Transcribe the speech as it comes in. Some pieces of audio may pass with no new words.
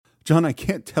John, I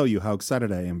can't tell you how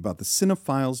excited I am about the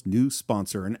Cinephiles' new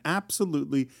sponsor, an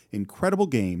absolutely incredible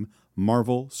game,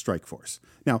 Marvel Strike Force.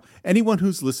 Now, anyone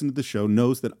who's listened to the show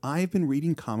knows that I've been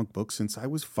reading comic books since I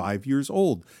was 5 years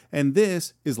old, and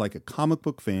this is like a comic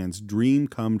book fan's dream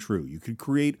come true. You could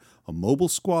create a mobile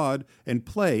squad and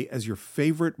play as your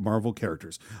favorite Marvel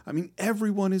characters. I mean,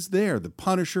 everyone is there. The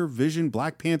Punisher, Vision,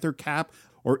 Black Panther, Cap,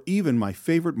 or even my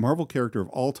favorite Marvel character of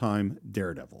all time,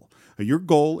 Daredevil. Your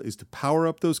goal is to power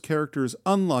up those characters,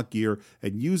 unlock gear,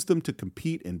 and use them to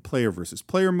compete in player versus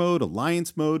player mode,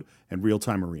 alliance mode, and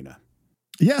real-time arena.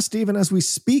 Yes, Stephen, as we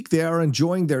speak, they are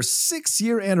enjoying their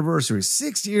 6-year anniversary.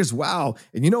 6 years, wow.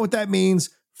 And you know what that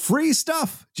means? Free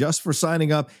stuff just for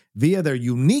signing up via their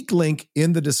unique link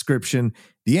in the description.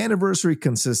 The anniversary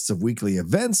consists of weekly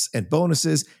events and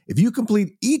bonuses. If you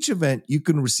complete each event, you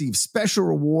can receive special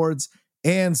rewards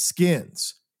and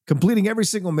skins. Completing every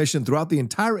single mission throughout the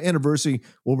entire anniversary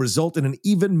will result in an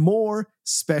even more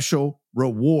special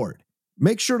reward.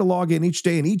 Make sure to log in each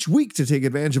day and each week to take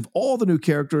advantage of all the new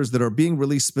characters that are being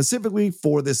released specifically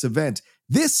for this event.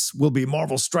 This will be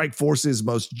Marvel Strike Force's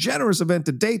most generous event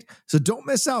to date, so don't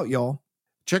miss out, y'all.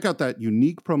 Check out that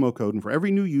unique promo code, and for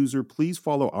every new user, please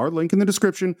follow our link in the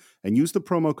description and use the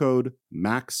promo code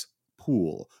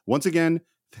MAXPOOL. Once again,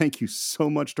 thank you so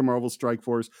much to Marvel Strike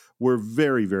Force. We're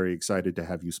very, very excited to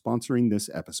have you sponsoring this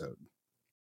episode.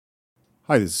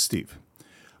 Hi, this is Steve.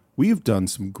 We have done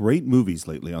some great movies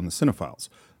lately on the Cinephiles.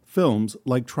 Films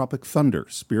like Tropic Thunder,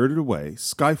 Spirited Away,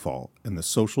 Skyfall, and The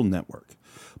Social Network.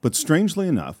 But strangely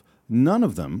enough, none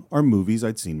of them are movies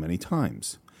I'd seen many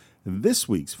times. This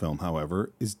week's film,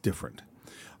 however, is different.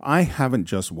 I haven't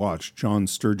just watched John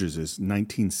Sturges'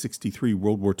 1963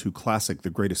 World War II classic,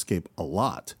 The Great Escape, a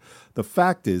lot. The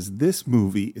fact is, this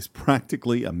movie is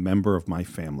practically a member of my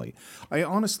family. I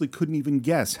honestly couldn't even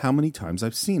guess how many times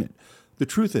I've seen it. The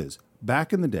truth is,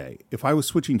 back in the day, if I was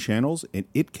switching channels and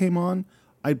it came on,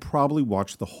 I'd probably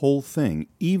watch the whole thing,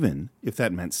 even if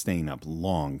that meant staying up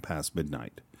long past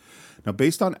midnight. Now,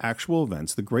 based on actual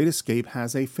events, The Great Escape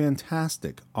has a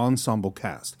fantastic ensemble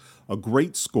cast, a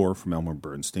great score from Elmer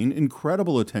Bernstein,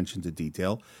 incredible attention to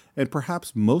detail, and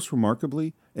perhaps most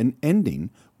remarkably, an ending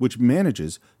which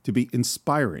manages to be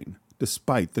inspiring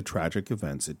despite the tragic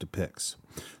events it depicts.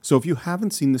 So if you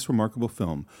haven't seen this remarkable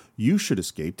film, you should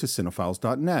escape to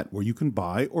cinephiles.net, where you can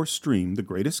buy or stream The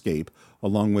Great Escape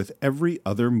along with every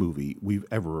other movie we've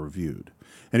ever reviewed.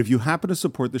 And if you happen to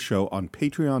support the show on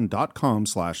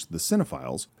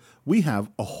patreon.com/thecинephiles, we have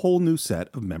a whole new set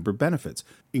of member benefits,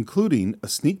 including a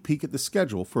sneak peek at the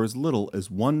schedule for as little as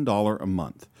 $1 a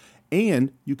month.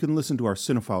 And you can listen to our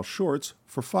Cinephile shorts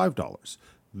for $5.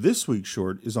 This week's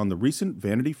short is on the recent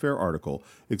Vanity Fair article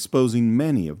exposing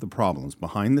many of the problems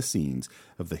behind the scenes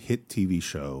of the hit TV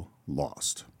show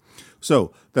Lost.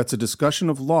 So that's a discussion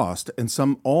of Lost and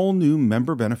some all-new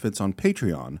member benefits on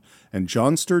Patreon, and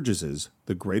John Sturges'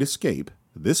 The Great Escape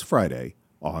this Friday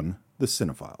on The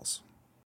Cinephiles.